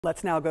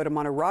Let's now go to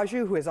Manu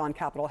Raju, who is on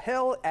Capitol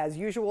Hill, as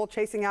usual,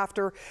 chasing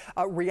after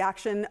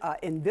reaction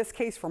in this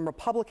case from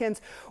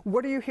Republicans.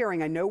 What are you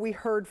hearing? I know we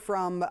heard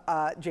from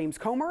James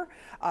Comer,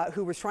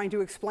 who was trying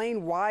to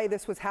explain why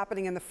this was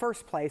happening in the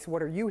first place.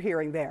 What are you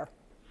hearing there?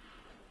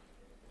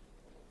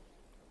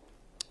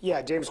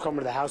 Yeah, James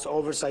Comer, the House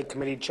Oversight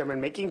Committee chairman,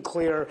 making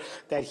clear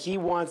that he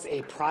wants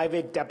a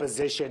private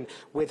deposition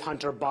with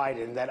Hunter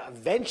Biden, that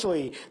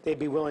eventually they'd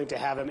be willing to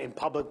have him in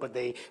public, but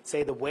they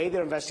say the way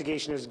their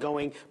investigation is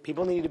going,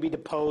 people need to be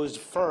deposed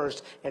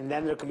first, and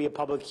then there can be a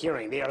public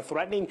hearing. They are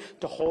threatening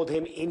to hold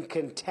him in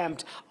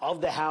contempt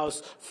of the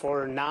House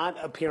for not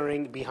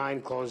appearing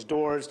behind closed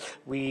doors.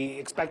 We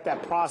expect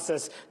that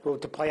process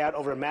to play out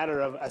over a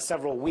matter of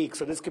several weeks,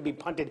 so this could be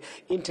punted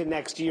into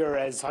next year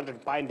as Hunter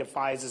Biden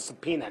defies a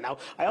subpoena. Now,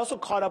 I also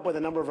caught up with a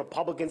number of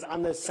Republicans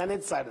on the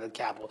Senate side of the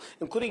Capitol,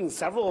 including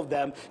several of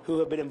them who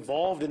have been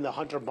involved in the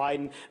Hunter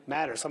Biden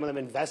matter, some of them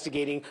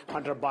investigating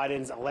Hunter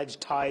Biden's alleged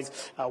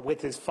ties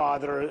with his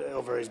father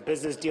over his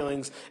business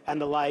dealings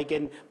and the like.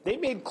 And they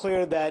made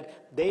clear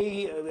that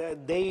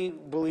they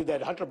believe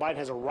that Hunter Biden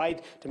has a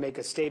right to make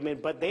a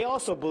statement, but they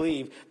also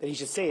believe that he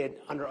should say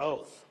it under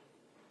oath.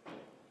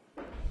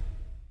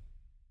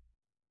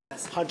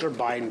 Hunter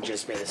Biden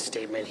just made a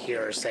statement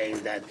here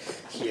saying that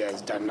he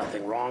has done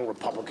nothing wrong.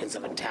 Republicans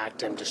have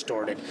attacked him,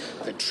 distorted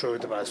the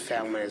truth about his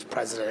family, his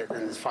president,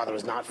 and his father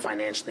was not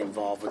financially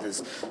involved with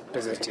his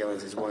business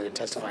dealings. He's willing to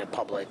testify in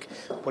public.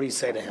 What do you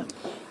say to him?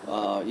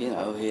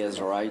 He has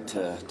a right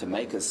to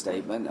make a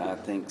statement. I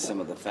think some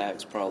of the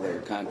facts probably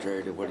are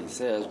contrary to what he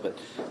says, but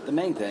the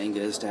main thing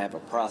is to have a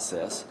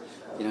process.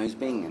 He's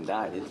being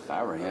indicted. If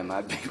I were him,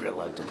 I'd be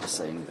reluctant to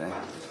say anything.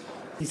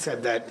 He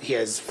said that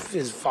his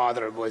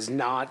father was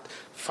not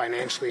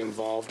financially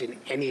involved in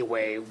any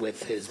way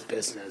with his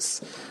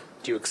business.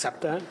 Do you accept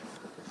that?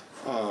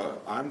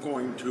 I'm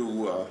going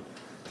to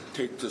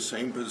take the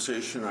same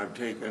position I've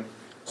taken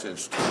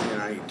since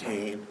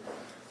 2019,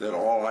 that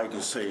all I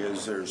can say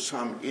is there's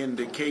some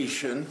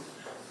indication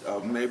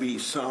of maybe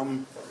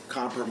some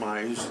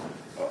compromise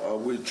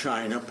with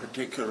China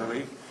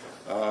particularly,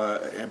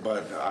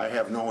 but I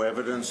have no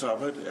evidence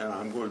of it, and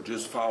I'm going to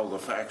just follow the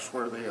facts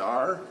where they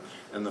are.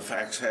 And the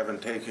facts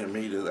haven't taken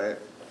me to that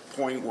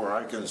point where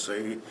I can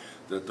say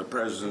that the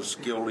president's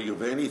guilty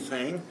of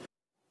anything.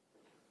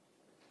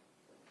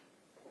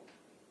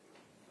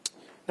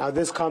 Now,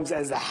 this comes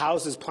as the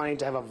House is planning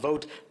to have a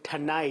vote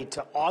tonight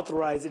to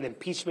authorize an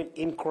impeachment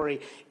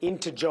inquiry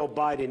into Joe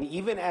Biden,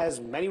 even as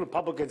many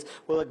Republicans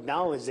will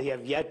acknowledge they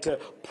have yet to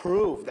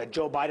prove that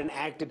Joe Biden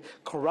acted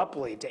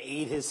corruptly to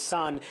aid his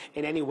son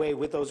in any way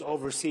with those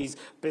overseas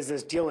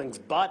business dealings.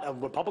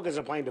 But Republicans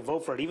are planning to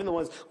vote for it, even the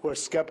ones who are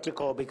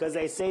skeptical, because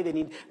they say they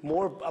need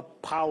more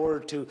power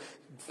to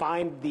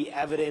find the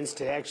evidence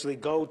to actually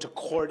go to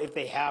court if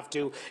they have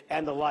to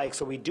and the like.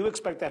 So we do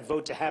expect that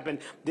vote to happen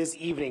this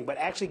evening, but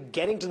actually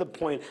getting to the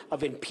point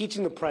of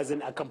impeaching the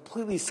president, a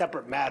completely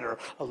separate matter.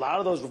 A lot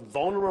of those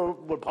vulnerable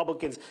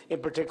Republicans in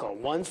particular,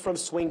 ones from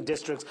swing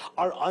districts,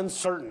 are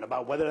uncertain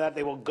about whether or not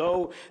they will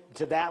go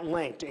to that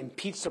length to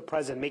impeach the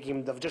president,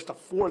 making him just the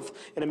fourth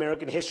in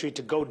American history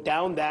to go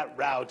down that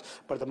route.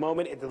 But at the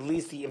moment, at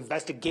least the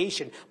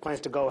investigation plans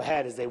to go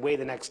ahead as they weigh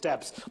the next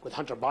steps with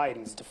Hunter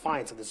Biden's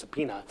defiance of the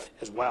subpoena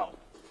as well.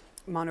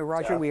 Manu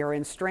Raju, we are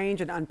in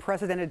strange and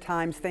unprecedented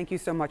times. Thank you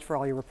so much for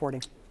all your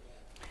reporting.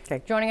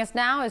 Okay. Joining us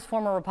now is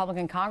former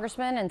Republican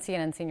Congressman and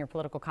CNN senior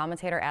political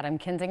commentator Adam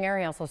Kinzinger.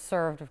 He also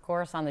served, of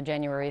course, on the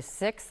January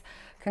 6th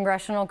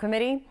Congressional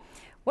Committee.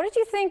 What did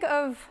you think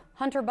of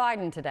Hunter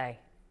Biden today?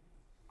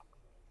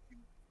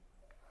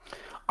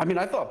 I mean,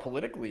 I thought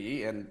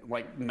politically and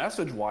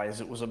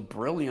message-wise, it was a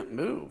brilliant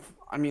move.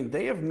 I mean,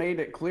 they have made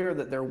it clear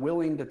that they're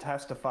willing to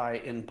testify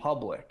in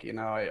public.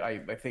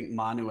 I think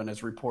Manu in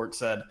his report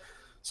said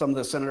some of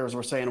the senators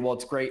were saying, well,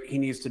 it's great, he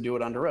needs to do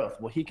it under oath.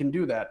 Well, he can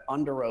do that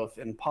under oath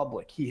in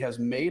public. He has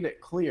made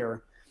it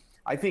clear.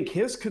 I think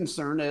his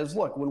concern is,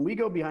 look, when we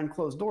go behind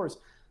closed doors,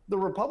 the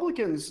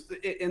Republicans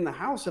in the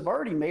House have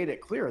already made it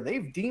clear.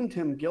 They've deemed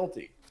him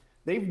guilty.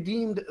 They've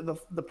deemed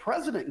the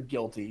president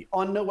guilty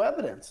on no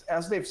evidence.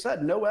 As they've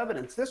said, no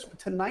evidence.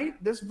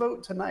 This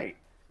vote tonight,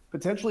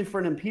 potentially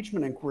for an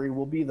impeachment inquiry,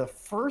 will be the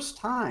first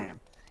time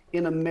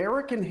in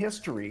American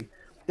history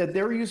that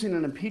they're using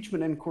an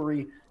impeachment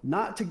inquiry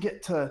not to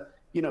get to,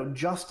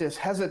 justice,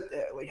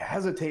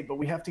 hesitate, but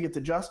we have to get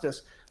to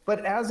justice,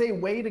 but as a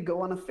way to go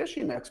on a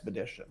fishing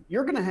expedition.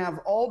 You're going to have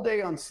all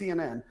day on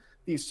CNN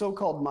these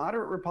so-called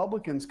moderate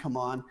Republicans come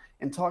on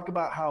and talk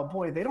about how,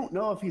 boy, they don't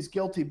know if he's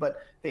guilty, but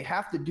they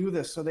have to do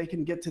this so they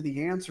can get to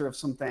the answer of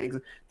some things.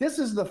 This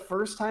is the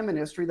first time in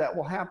history that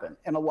will happen.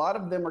 And a lot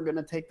of them are going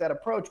to take that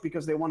approach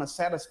because they want to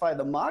satisfy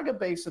the MAGA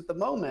base at the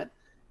moment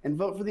and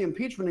vote for the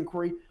impeachment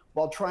inquiry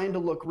while trying to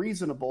look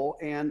reasonable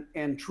and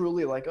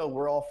truly like, oh,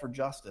 we're all for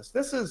justice.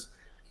 This is,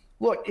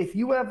 look, if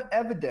you have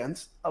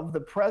evidence of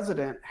the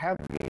president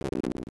having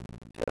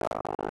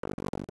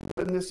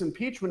in this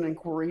impeachment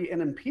inquiry and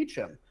impeach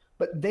him,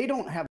 but they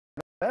don't have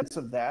evidence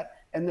of that,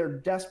 and they're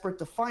desperate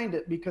to find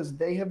it because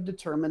they have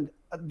determined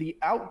the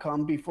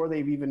outcome before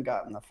they've even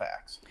gotten the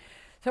facts.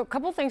 So a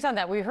couple things on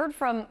that. We've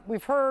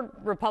heard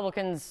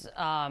Republicans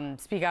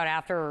speak out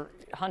after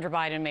Hunter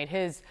Biden made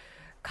his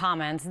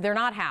comments. They're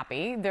not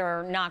happy.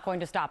 They're not going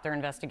to stop their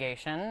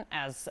investigation,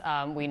 as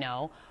we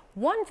know.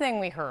 One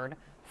thing we heard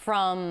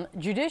from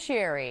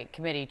Judiciary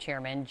Committee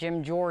Chairman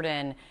Jim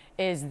Jordan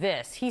is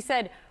this. He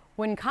said,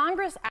 when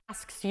Congress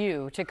asks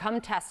you to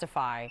come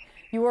testify,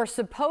 you are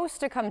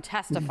supposed to come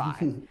testify.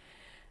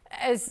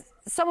 As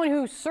someone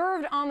who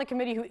served on the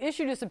committee who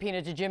issued a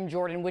subpoena to Jim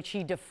Jordan, which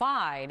he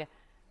defied,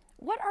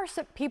 what are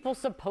people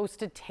supposed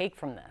to take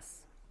from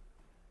this?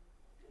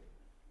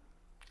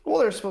 Well,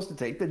 they're supposed to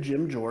take that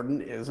Jim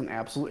Jordan is an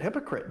absolute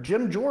hypocrite.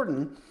 Jim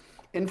Jordan,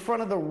 in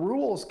front of the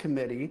Rules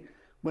Committee,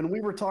 when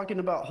we were talking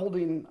about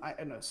holding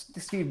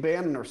Steve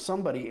Bannon or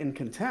somebody in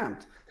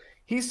contempt,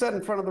 he said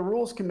in front of the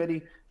Rules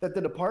Committee that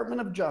the Department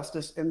of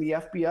Justice and the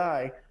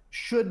FBI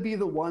should be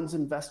the ones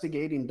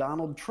investigating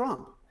Donald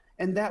Trump,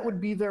 and that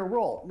would be their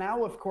role.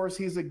 Now, of course,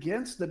 he's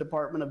against the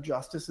Department of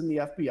Justice and the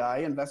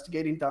FBI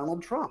investigating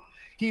Donald Trump.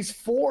 He's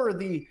for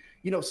the,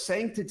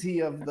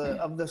 sanctity of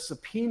the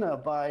subpoena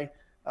by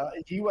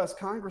U.S.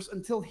 Congress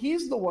until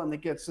he's the one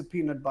that gets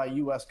subpoenaed by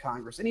U.S.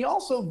 Congress. And he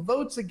also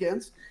votes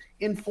against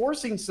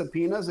enforcing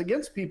subpoenas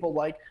against people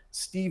like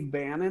Steve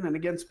Bannon and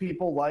against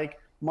people like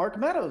Mark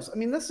Meadows. I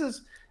mean,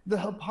 the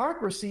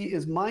hypocrisy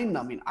is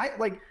mind-numbing.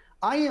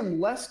 I am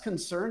less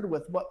concerned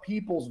with what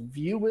people's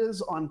view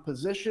is on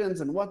positions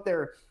and what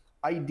their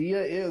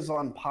idea is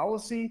on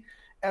policy,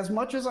 as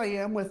much as I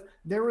am with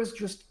there is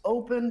just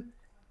open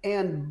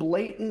and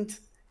blatant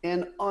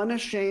and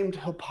unashamed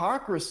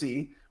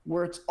hypocrisy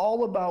where it's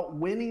all about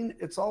winning,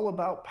 it's all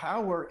about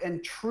power,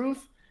 and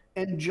truth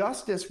and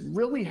justice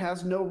really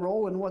has no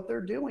role in what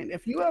they're doing.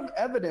 If you have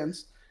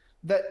evidence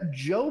that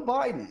Joe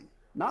Biden,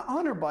 not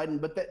Hunter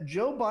Biden, but that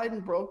Joe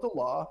Biden broke the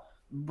law,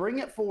 bring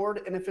it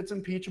forward, and if it's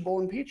impeachable,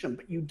 impeach him.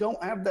 But you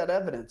don't have that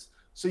evidence.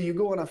 So you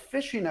go on a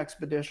fishing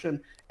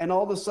expedition, and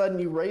all of a sudden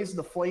you raise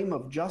the flame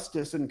of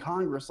justice in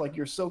Congress like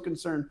you're so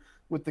concerned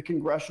with the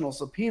congressional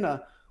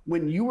subpoena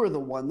when you were the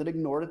one that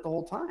ignored it the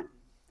whole time.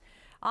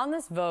 On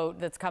this vote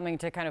that's coming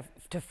to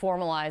to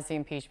formalize the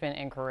impeachment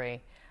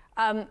inquiry,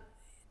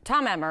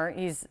 Tom Emmer,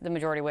 he's the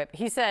majority whip,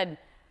 he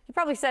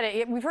probably said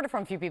it, we've heard it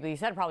from a few people, he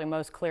said it probably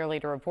most clearly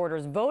to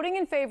reporters, voting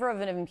in favor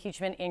of an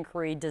impeachment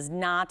inquiry does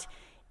not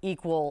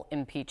equal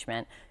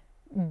impeachment.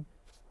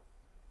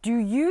 Do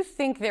you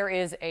think there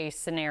is a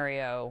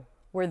scenario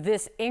where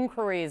this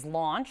inquiry is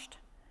launched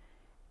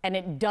and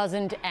it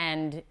doesn't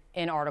end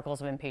in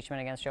articles of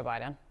impeachment against Joe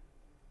Biden?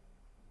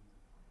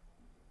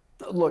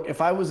 Look, if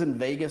I was in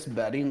Vegas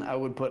betting, I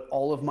would put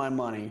all of my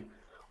money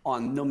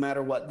on no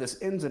matter what, this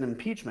ends in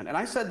impeachment. And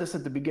I said this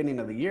at the beginning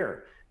of the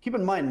year. Keep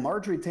in mind,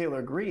 Marjorie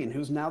Taylor Greene,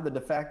 who's now the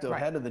de facto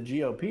head of the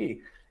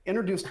GOP,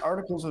 introduced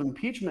articles of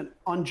impeachment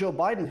on Joe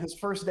Biden his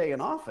first day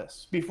in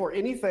office before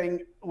anything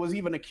was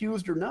even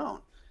accused or known.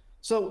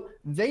 So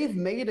they've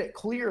made it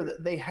clear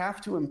that they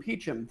have to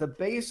impeach him. The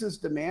base is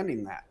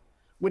demanding that,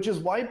 which is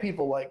why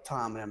people like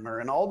Tom Emmer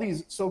and all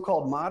these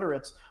so-called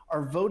moderates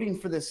are voting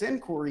for this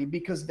inquiry,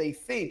 because they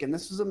think, and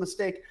this is a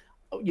mistake,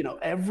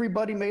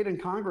 everybody made in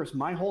Congress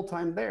my whole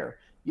time there.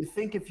 You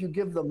think if you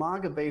give the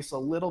MAGA base a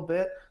little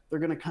bit, they're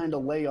going to kind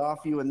of lay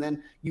off you, and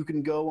then you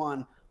can go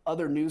on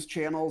other news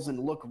channels and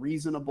look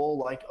reasonable,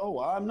 like,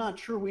 oh, I'm not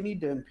sure we need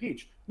to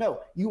impeach.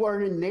 No, you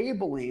are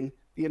enabling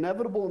the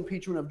inevitable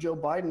impeachment of Joe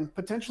Biden,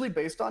 potentially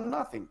based on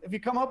nothing. If you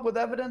come up with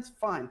evidence,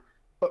 fine.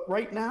 But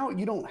right now,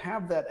 you don't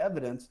have that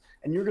evidence,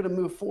 and you're going to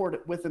move forward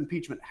with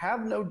impeachment.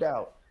 Have no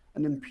doubt,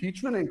 an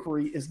impeachment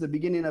inquiry is the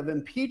beginning of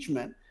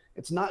impeachment.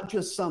 It's not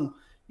just some,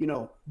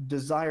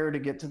 desire to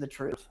get to the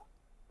truth.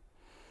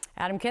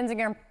 Adam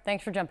Kinzinger,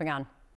 thanks for jumping on.